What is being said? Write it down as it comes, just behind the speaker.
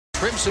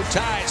Crimson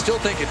Tide still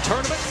thinking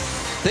tournament,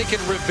 thinking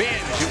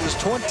revenge. It was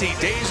 20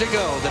 days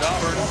ago that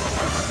Auburn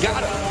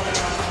got it.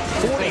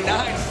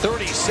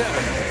 49-37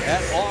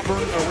 at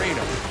Auburn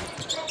Arena.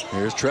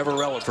 Here's Trevor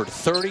Relaford,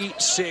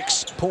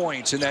 36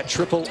 points in that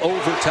triple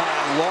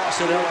overtime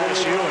loss at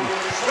LSU, and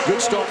good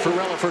start for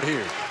Relaford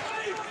here.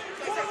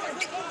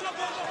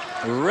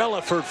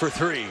 Relaford for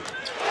three.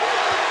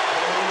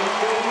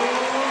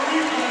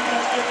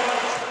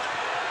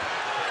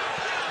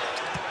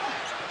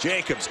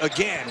 Jacobs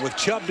again with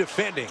Chubb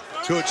defending.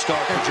 Good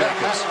start for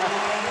Jacobs.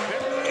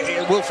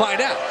 And we'll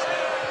find out.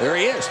 There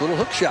he is, little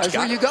hook shot. That's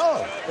where you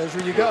go. That's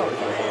where you go.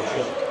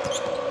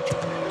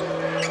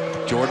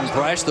 Jordan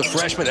Price, the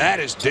freshman.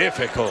 That is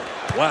difficult.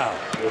 Wow.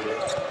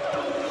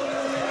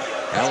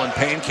 Allen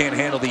Payne can't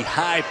handle the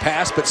high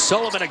pass, but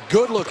Sullivan a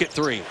good look at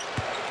three.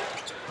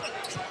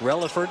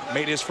 Relaford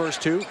made his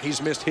first two.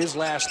 He's missed his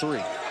last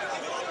three.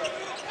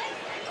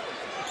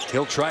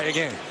 He'll try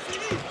again.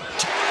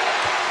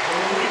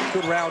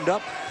 Good round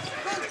up,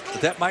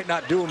 but that might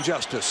not do him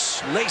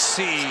justice.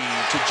 Lacey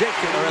to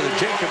Jacobs, or rather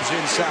Jacobs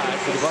inside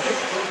for the bucket.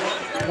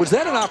 Was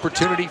that an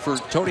opportunity for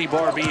Tony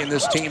Barbee and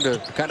this team to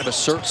kind of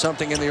assert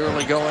something in the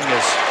early going?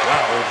 As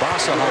wow,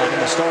 Obasahan in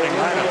the starting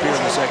lineup here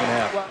in the second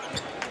half.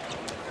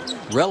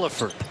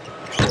 Relaford,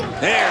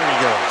 there he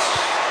goes.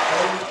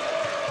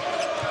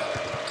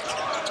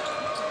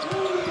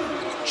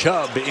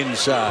 Chubb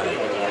inside.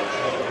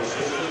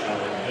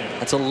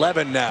 That's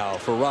 11 now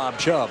for Rob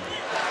Chubb.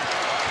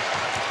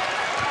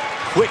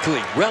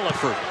 Quickly,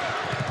 Relaford.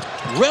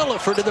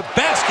 Relaford to the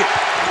basket.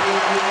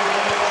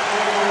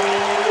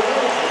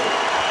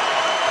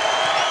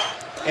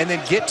 And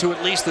then get to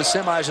at least the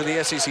semis of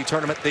the SEC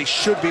tournament. They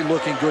should be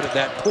looking good at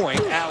that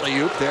point.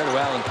 Alley-oop there to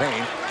Allen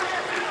Payne.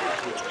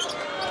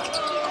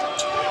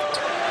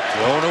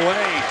 Thrown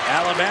away.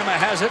 Alabama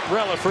has it.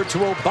 Relaford to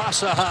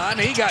Obasahan.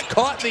 He got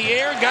caught in the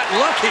air, got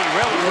lucky.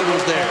 Relaford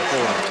was there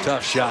for him.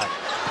 Tough shot.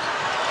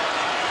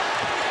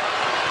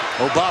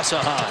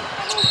 Obasahan.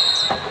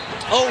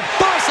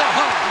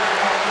 Obasahan!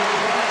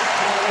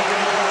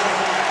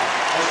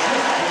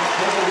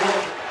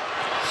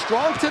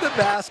 Strong to the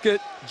basket,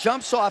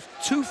 jumps off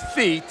 2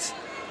 feet.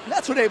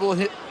 That's what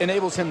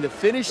enables him to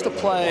finish the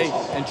play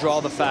and draw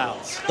the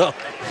fouls. Oh.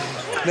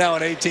 Now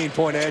an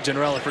 18-point edge, and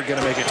Relaford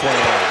going to make it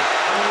 21.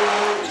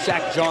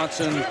 Shaq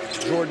Johnson,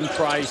 Jordan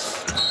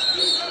Price.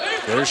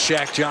 There's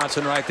Shaq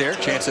Johnson right there.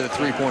 Chance at a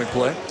three-point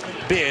play.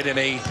 Bid in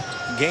a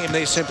game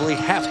they simply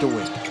have to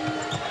win.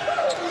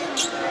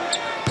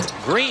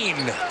 Green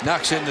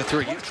knocks in the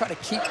three. You try to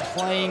keep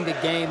playing the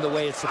game the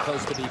way it's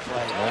supposed to be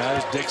played.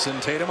 There's Dixon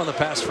Tatum on the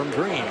pass from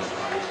Green.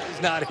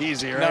 It's not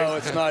easy, right? No,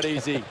 it's not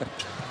easy.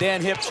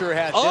 Dan Hipsher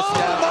had this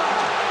down.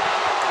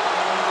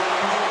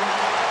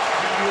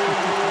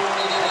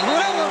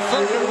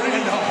 Relaford to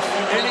Randolph.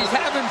 And he's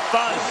having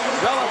fun.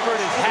 Relaford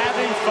is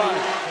having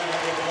fun.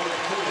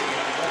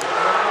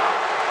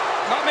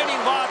 How many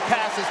lob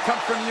passes come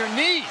from your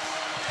knees?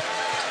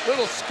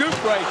 Little scoop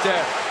right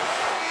there.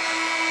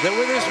 That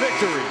with his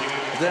victory,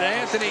 that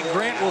Anthony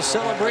Grant will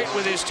celebrate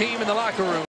with his team in the locker room.